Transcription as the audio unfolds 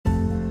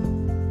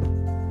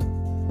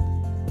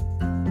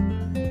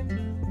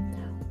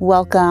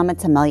Welcome,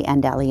 it's Amelia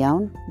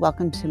Andaleon.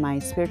 Welcome to my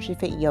Spiritually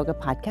Fit Yoga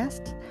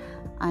podcast.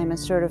 I'm a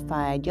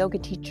certified yoga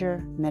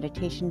teacher,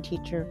 meditation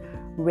teacher,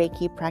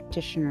 Reiki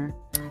practitioner,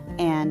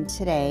 and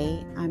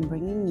today I'm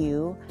bringing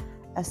you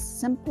a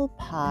simple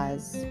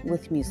pause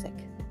with music.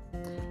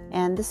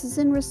 And this is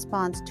in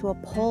response to a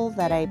poll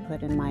that I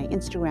put in my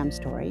Instagram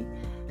story,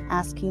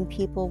 asking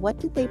people what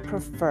did they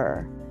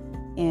prefer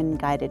in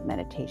guided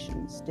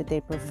meditations. Did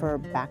they prefer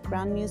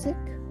background music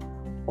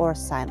or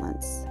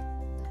silence?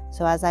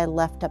 So as I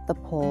left up the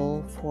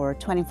poll for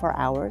 24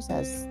 hours,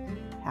 as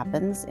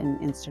happens in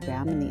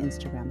Instagram, in the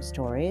Instagram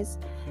stories,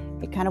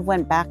 it kind of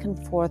went back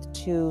and forth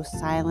to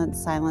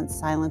silence.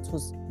 Silence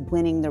was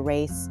winning the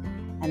race.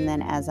 And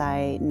then as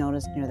I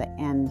noticed near the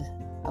end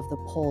of the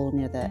poll,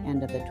 near the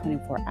end of the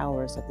 24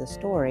 hours of the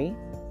story,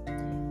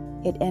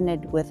 it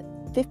ended with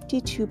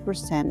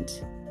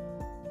 52%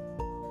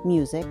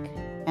 music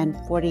and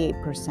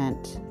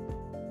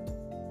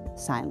 48%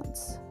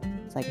 silence.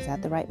 It's like, is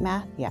that the right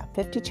math? Yeah,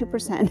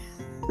 52%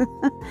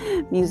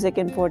 music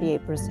and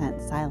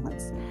 48%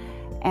 silence.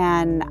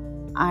 And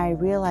I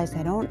realized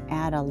I don't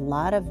add a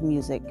lot of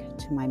music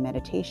to my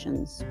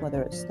meditations,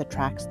 whether it's the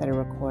tracks that I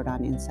record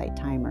on Insight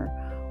Timer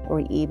or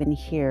even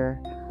here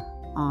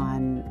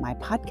on my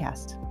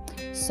podcast.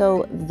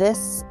 So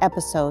this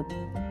episode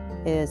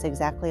is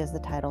exactly as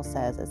the title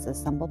says. It's a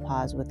simple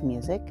pause with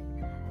music.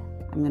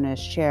 I'm going to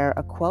share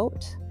a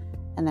quote,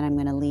 and then I'm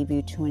going to leave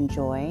you to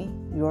enjoy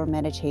your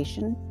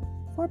meditation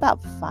for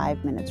about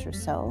 5 minutes or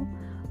so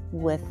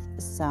with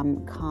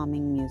some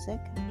calming music.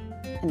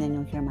 And then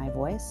you'll hear my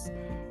voice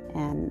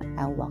and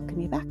I'll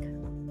welcome you back.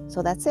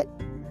 So that's it.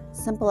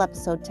 Simple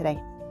episode today.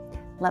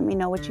 Let me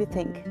know what you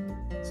think.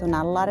 So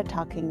not a lot of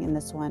talking in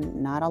this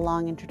one, not a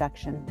long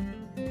introduction.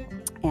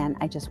 And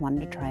I just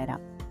wanted to try it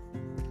out.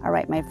 All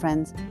right, my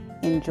friends,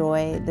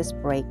 enjoy this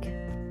break.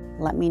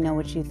 Let me know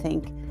what you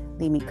think.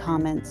 Leave me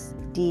comments,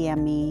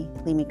 DM me,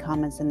 leave me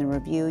comments in the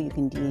review. You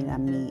can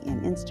DM me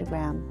in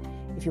Instagram.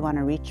 If you want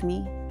to reach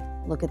me,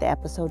 look at the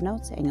episode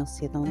notes and you'll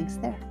see the links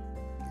there.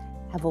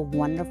 Have a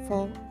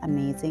wonderful,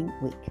 amazing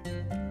week.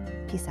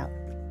 Peace out.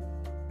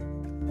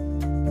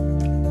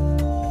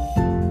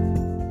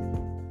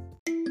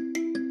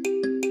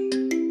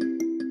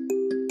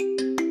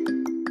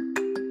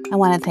 I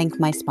want to thank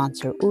my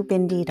sponsor,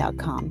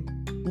 ubindi.com,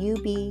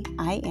 ubindi.com.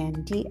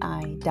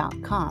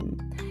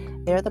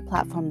 They're the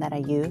platform that I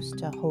use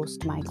to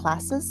host my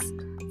classes,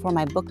 for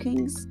my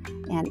bookings,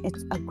 and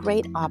it's a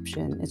great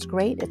option. It's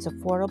great, it's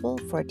affordable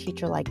for a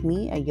teacher like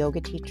me, a yoga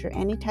teacher,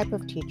 any type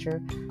of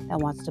teacher that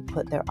wants to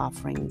put their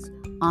offerings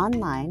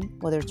online,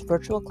 whether it's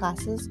virtual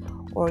classes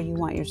or you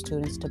want your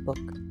students to book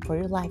for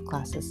your live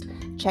classes.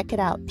 Check it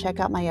out. Check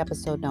out my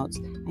episode notes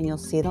and you'll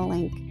see the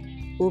link,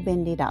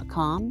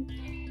 ubindi.com.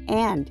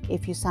 And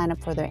if you sign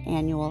up for their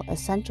annual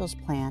Essentials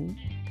plan,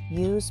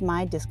 use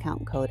my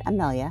discount code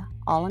Amelia,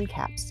 all in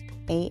caps,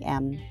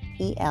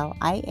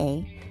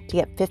 AMELIA, to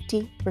get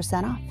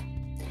 50% off.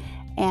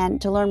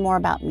 And to learn more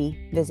about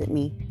me, visit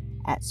me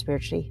at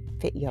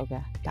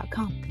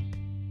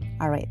spirituallyfityoga.com.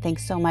 All right,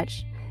 thanks so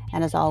much.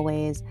 And as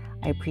always,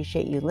 I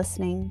appreciate you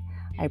listening.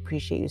 I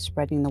appreciate you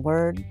spreading the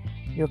word.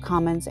 Your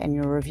comments and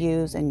your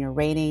reviews and your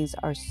ratings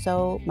are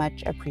so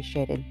much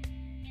appreciated.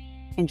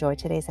 Enjoy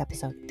today's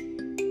episode.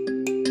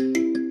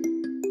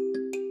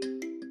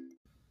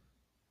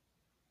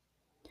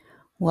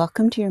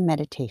 Welcome to your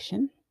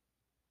meditation.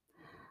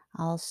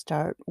 I'll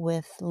start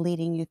with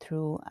leading you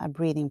through a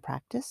breathing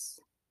practice,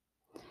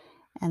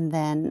 and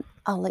then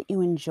I'll let you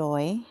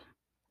enjoy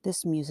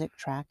this music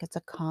track. It's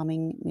a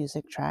calming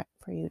music track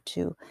for you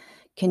to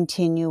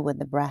continue with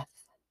the breath,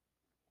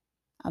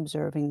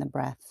 observing the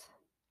breath.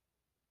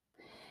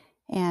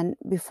 And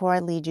before I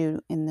lead you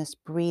in this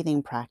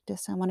breathing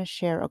practice, I want to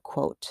share a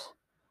quote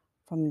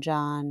from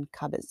Jon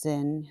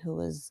Kabat-Zinn, who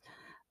was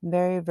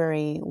very,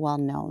 very well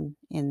known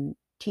in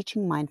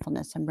teaching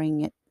mindfulness and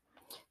bringing it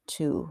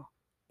to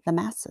the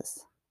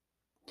masses.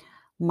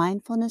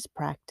 Mindfulness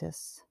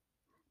practice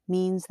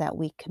means that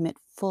we commit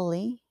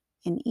fully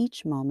in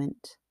each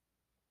moment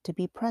to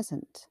be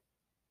present,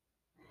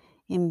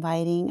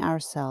 inviting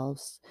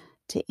ourselves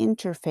to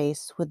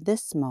interface with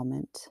this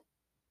moment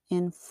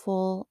in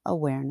full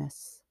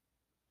awareness,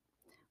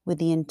 with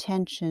the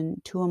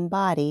intention to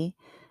embody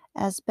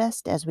as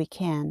best as we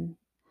can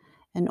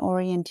an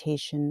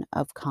orientation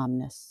of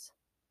calmness,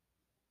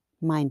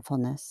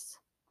 mindfulness,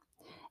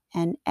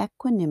 and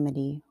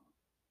equanimity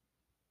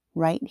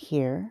right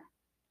here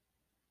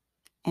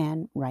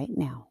and right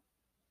now.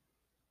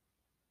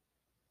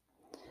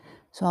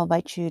 So I'll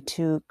invite you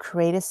to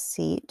create a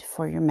seat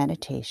for your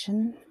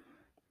meditation,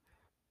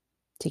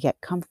 to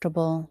get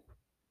comfortable,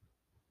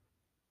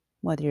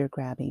 whether you're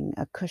grabbing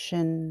a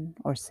cushion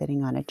or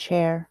sitting on a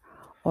chair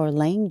or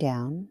laying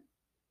down.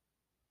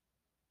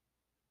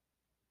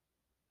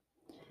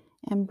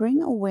 And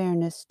bring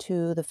awareness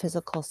to the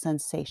physical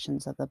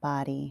sensations of the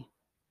body,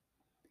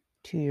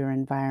 to your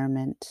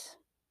environment.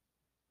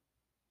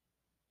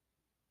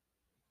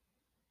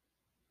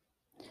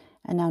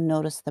 And now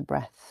notice the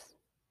breath.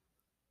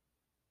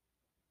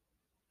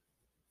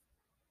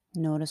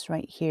 Notice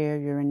right here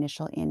your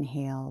initial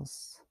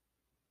inhales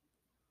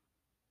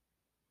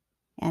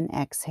and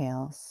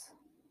exhales.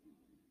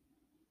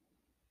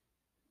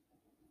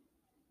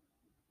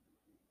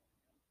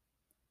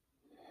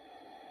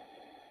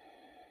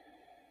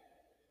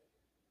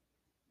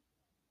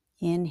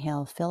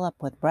 Inhale, fill up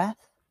with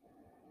breath.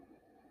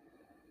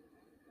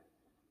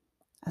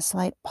 A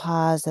slight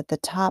pause at the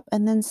top,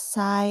 and then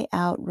sigh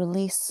out,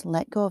 release,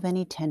 let go of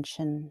any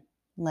tension.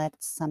 Let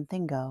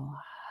something go.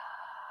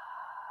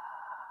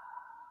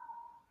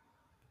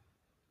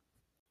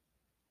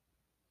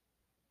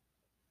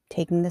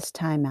 Taking this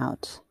time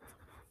out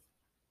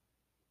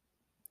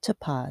to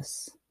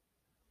pause.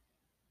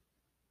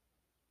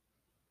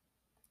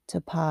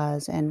 To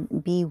pause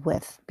and be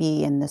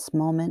in this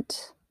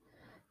moment,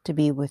 to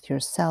be with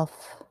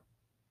yourself,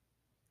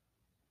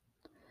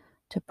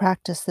 to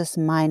practice this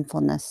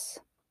mindfulness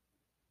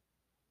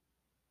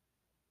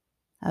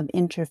of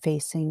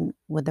interfacing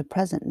with the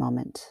present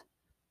moment,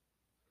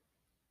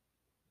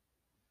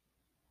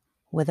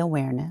 with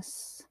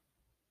awareness.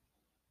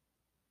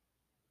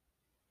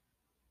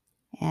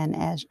 And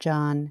as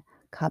John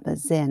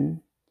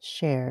Kabat-Zinn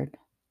shared,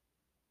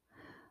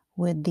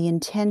 with the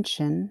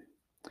intention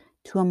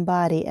to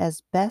embody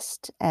as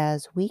best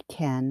as we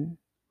can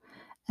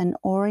an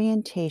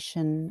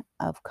orientation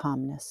of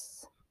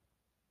calmness.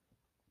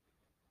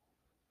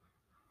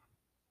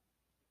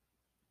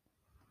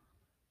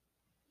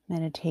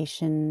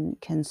 Meditation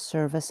can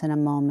serve us in a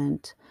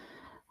moment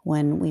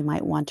when we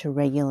might want to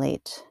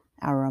regulate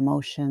our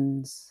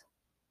emotions,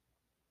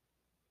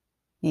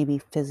 maybe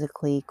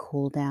physically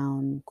cool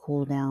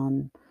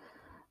down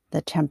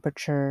the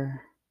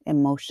temperature,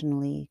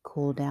 emotionally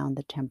cool down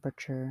the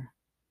temperature.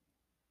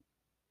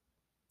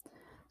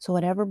 So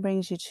whatever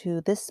brings you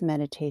to this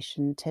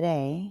meditation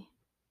today,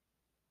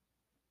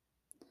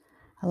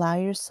 allow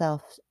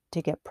yourself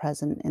to get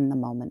present in the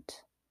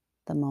moment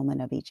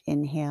of each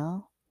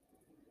inhale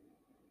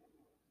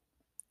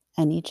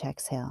and each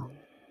exhale.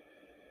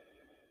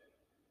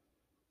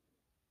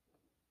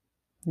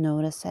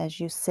 Notice as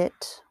you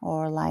sit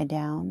or lie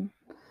down,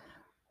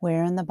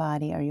 where in the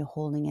body are you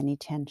holding any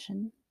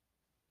tension?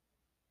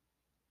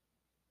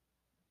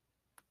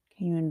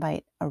 Can you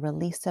invite a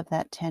release of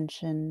that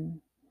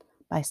tension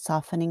by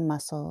softening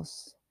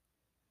muscles,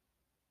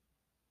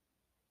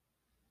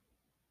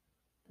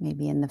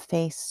 maybe in the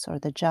face or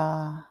the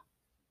jaw?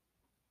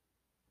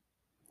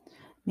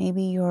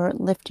 Maybe you're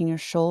lifting your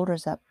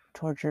shoulders up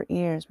towards your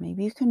ears.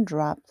 Maybe you can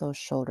drop those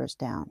shoulders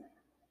down.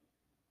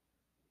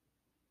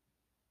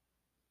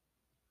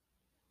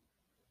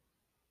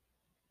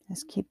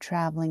 Just keep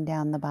traveling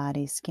down the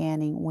body,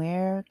 scanning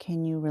where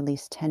can you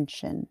release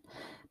tension.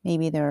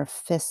 Maybe there are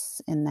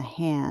fists in the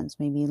hands.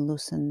 Maybe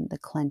loosen the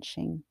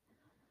clenching.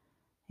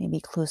 Maybe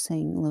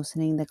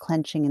loosening the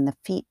clenching in the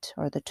feet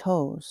or the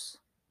toes.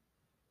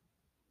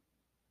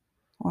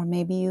 Or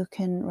maybe you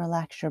can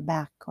relax your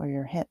back or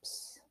your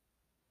hips.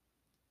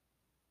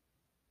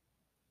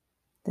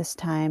 This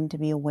time to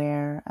be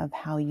aware of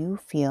how you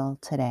feel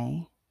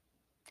today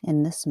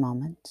in this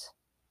moment.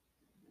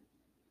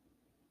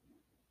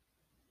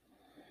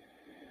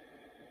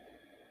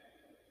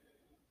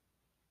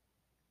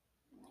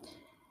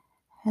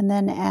 And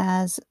then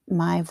as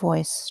my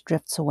voice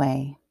drifts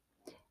away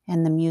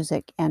and the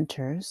music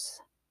enters,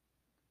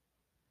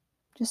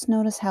 just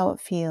notice how it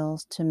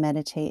feels to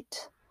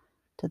meditate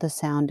to the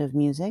sound of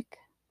music.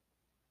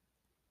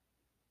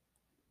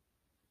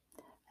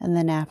 And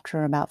then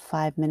after about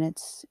 5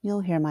 minutes,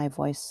 you'll hear my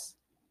voice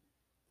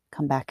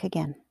come back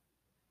again.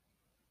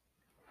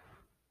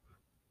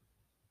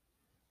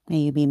 May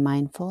you be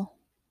mindful.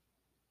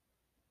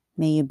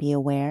 May you be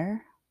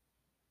aware.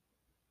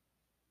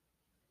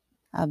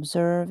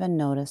 Observe and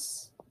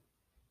notice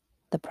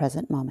the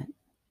present moment.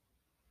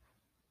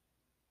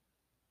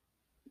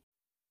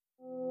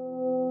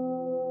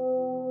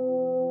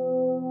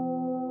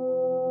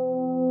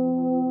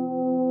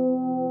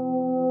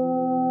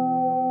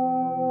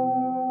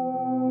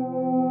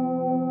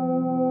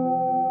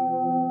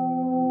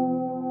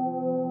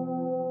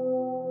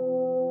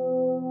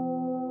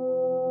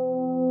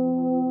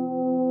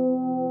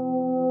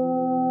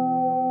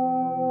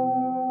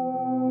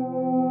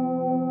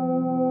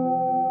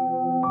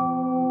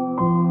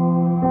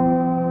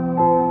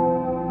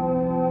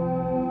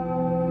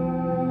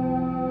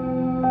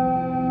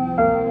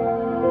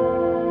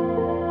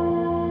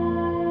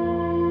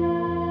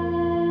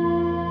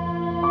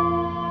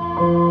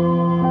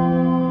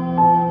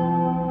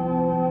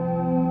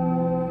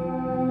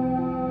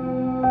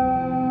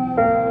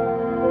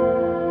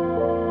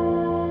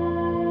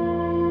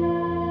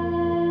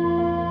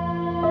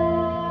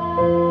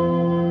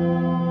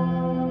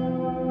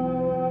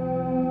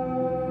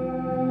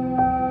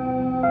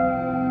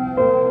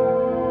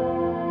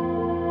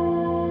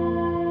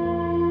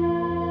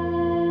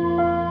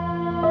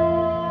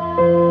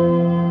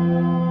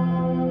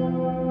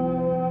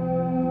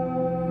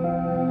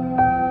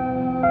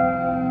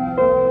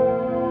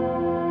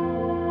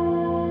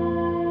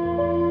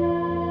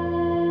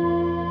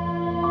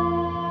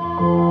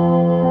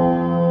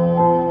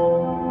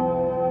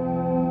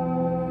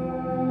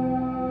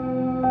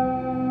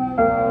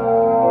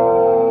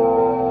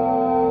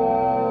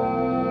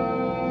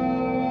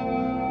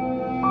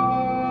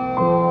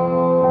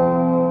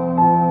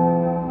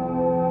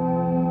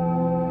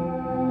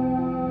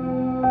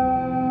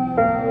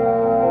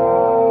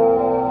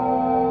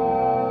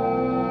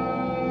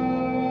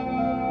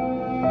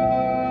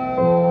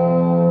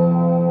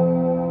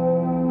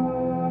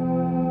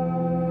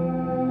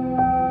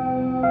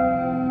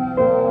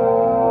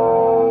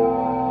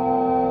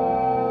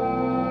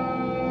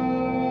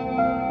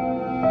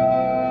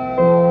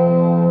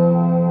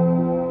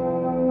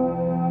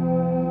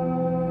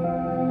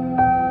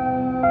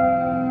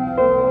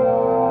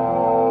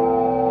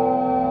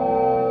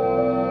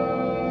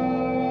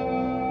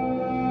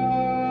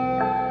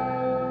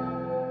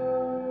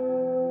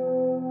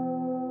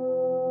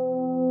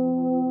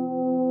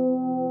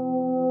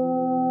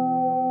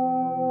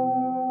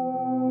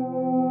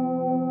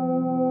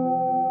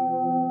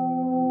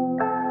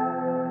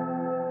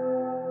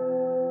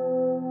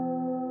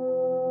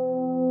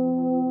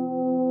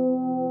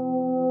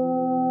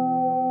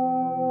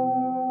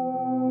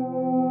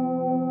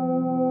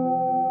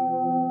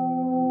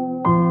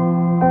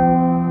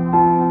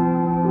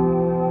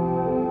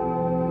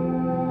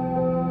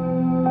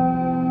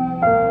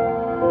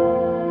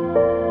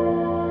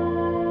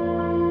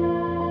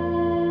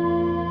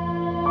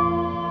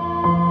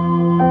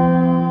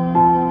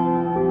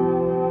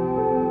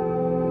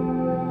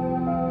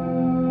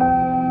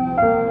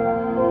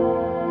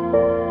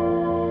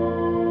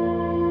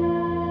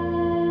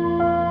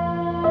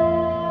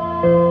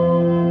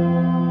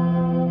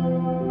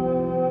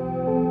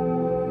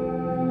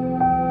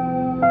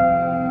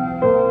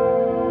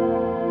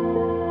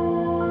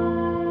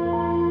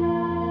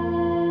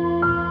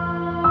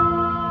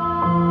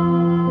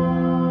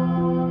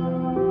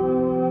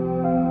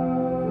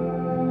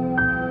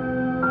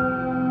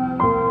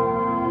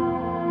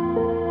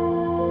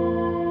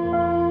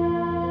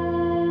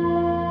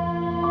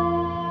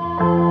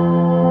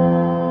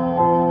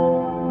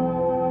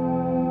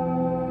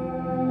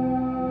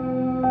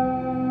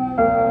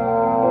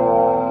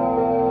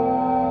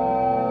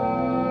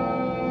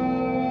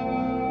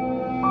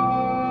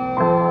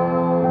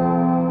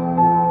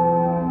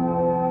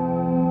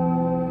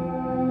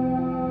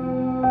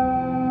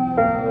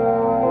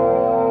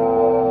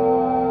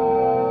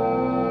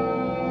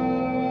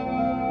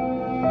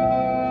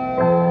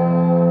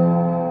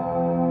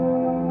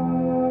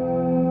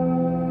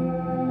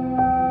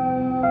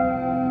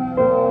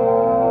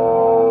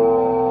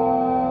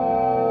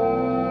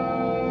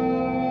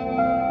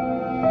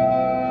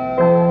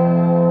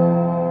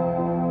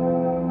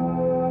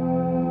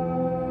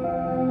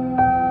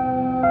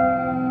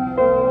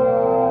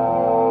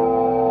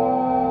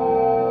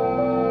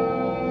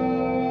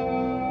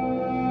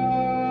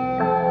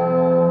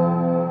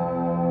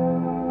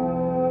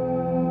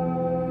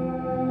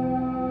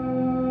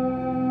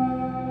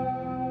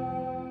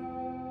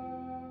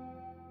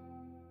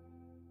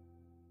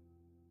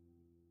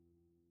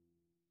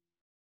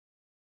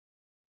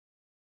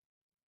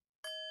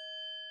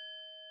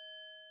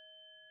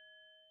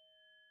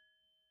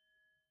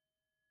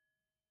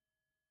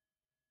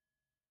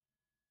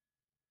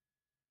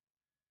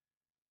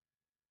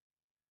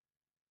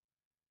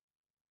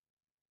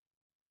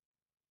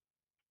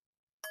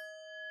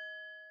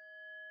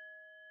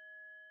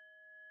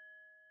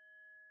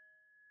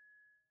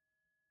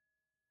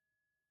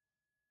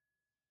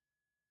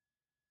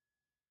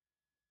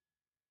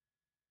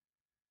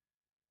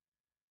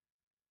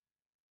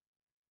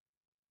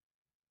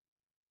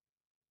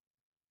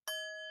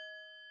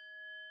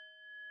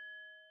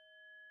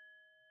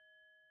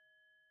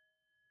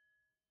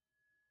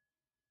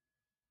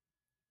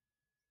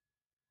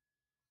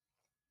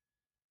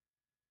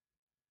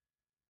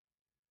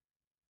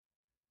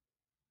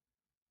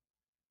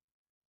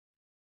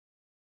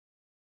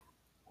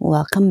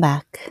 Welcome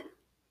back.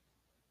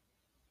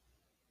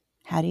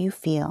 How do you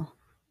feel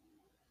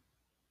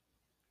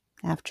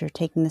after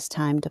taking this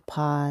time to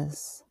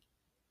pause?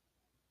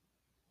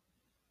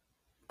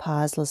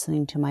 Pause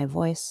listening to my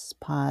voice,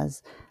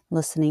 pause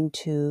listening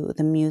to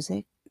the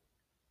music,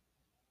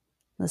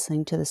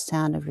 listening to the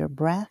sound of your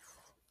breath,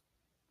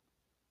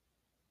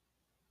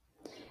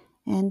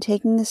 and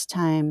taking this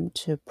time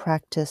to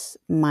practice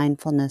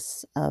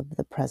mindfulness of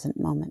the present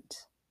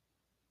moment.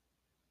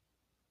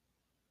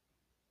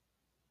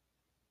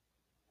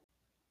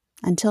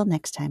 Until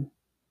next time,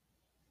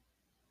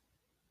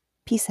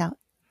 peace out.